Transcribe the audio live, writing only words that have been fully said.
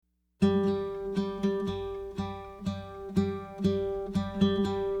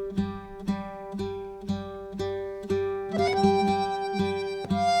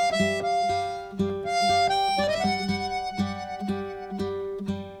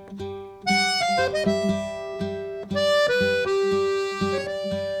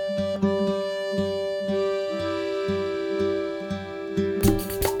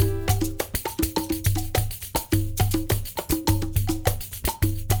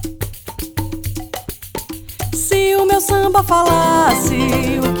Se o meu samba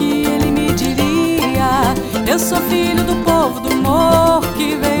falasse, o que ele me diria? Eu sou filho do povo do morro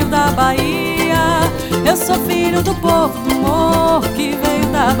que veio da Bahia. Eu sou filho do povo do morro que veio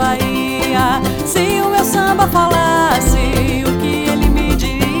da Bahia. Se o meu samba falasse, o que ele me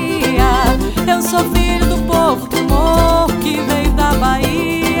diria? Eu sou filho do povo do morro que veio da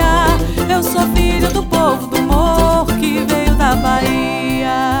Bahia. Eu sou filho do povo do morro que veio da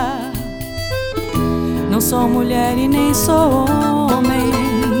Bahia. Não sou mulher e nem sou homem,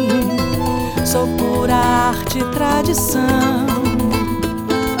 sou pura arte e tradição.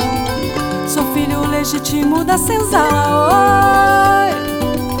 Sou filho legítimo da senzala, oi,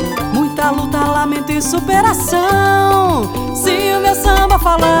 muita luta, lamento e superação. Se o meu samba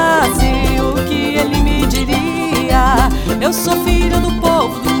falasse, o que ele me diria? Eu sou filho do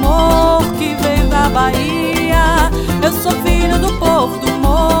povo do morro que veio da Bahia. Eu sou filho do povo do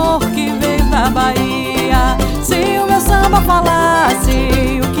morro que veio da Bahia. Se o meu samba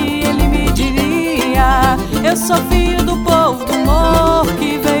falasse, o que ele me diria? Eu sou filho do povo do morro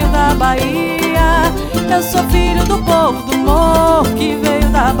que veio da Bahia. Eu sou filho do povo do morro que veio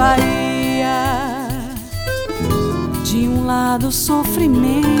da Bahia. De um lado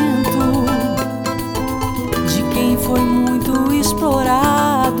sofrimento de quem foi muito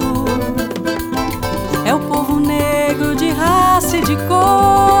explorado, é o povo negro de raça e de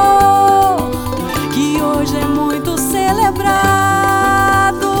cor que hoje é muito celebrado.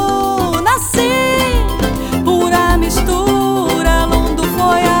 Nasci pura mistura, Lundo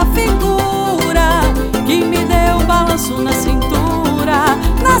foi a figura que me deu balanço na cintura.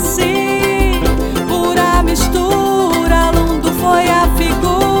 Nasci pura mistura, Lundo foi a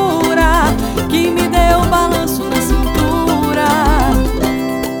figura que me deu balanço na cintura.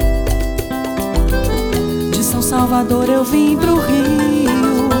 De São Salvador eu vim pro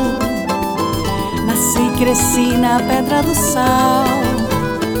Rio, nasci e cresci na Pedra do Sal.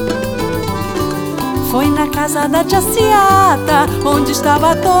 Foi na casa da tia Ciata, onde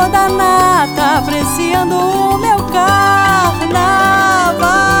estava toda a nata, apreciando o meu carnaval.